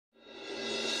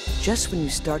just when you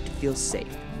start to feel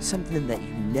safe, something that you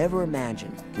never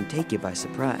imagined can take you by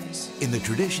surprise. In the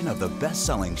tradition of the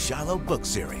best-selling Shiloh book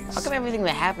series. How come everything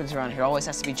that happens around here always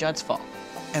has to be Judd's fault?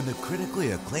 And the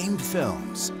critically acclaimed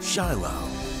films, Shiloh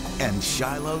and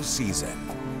Shiloh Season.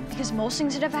 Because most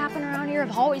things that have happened around here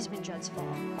have always been Judd's fault.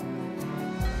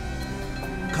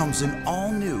 Comes an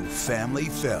all-new family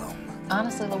film.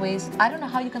 Honestly, Louise, I don't know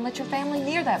how you can let your family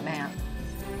near that man.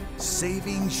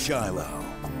 Saving Shiloh.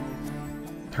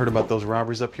 Heard about those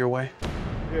robberies up your way?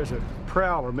 There's a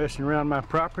prowler messing around my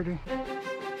property.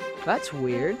 That's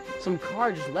weird. Some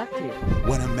car just left here.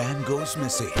 When a man goes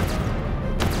missing. A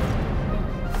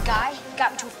guy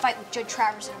got into a fight with Judd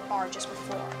Travers in a bar just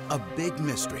before. A big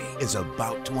mystery is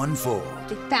about to unfold.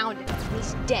 They found him, and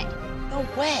he's dead. No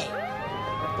way.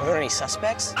 Were there any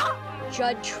suspects?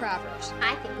 Judd Travers.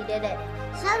 I think he did it.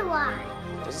 So do I.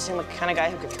 Doesn't seem like the kind of guy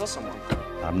who could kill someone.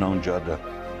 I've known Judd to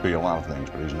be a lot of things,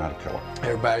 but he's not a killer.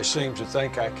 Everybody seems to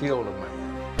think I killed a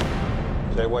man.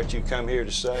 Is that what you come here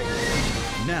to say?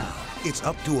 Now, it's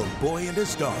up to a boy and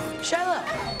his dog Shiloh!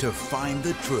 to find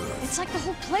the truth. It's like the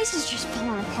whole place is just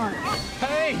falling apart.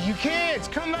 Hey, you kids,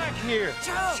 come back here.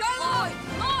 Charlotte!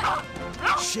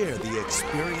 Share the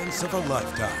experience of a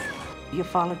lifetime. You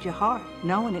followed your heart,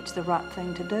 knowing it's the right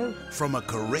thing to do. From a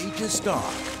courageous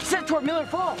dog Set toward Miller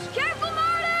Falls. Careful,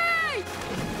 Marty!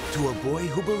 to a boy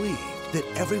who believed that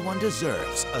everyone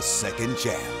deserves a second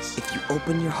chance. If you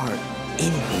open your heart,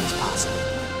 anything is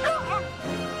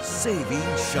possible. Saving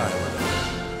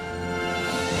Shiloh.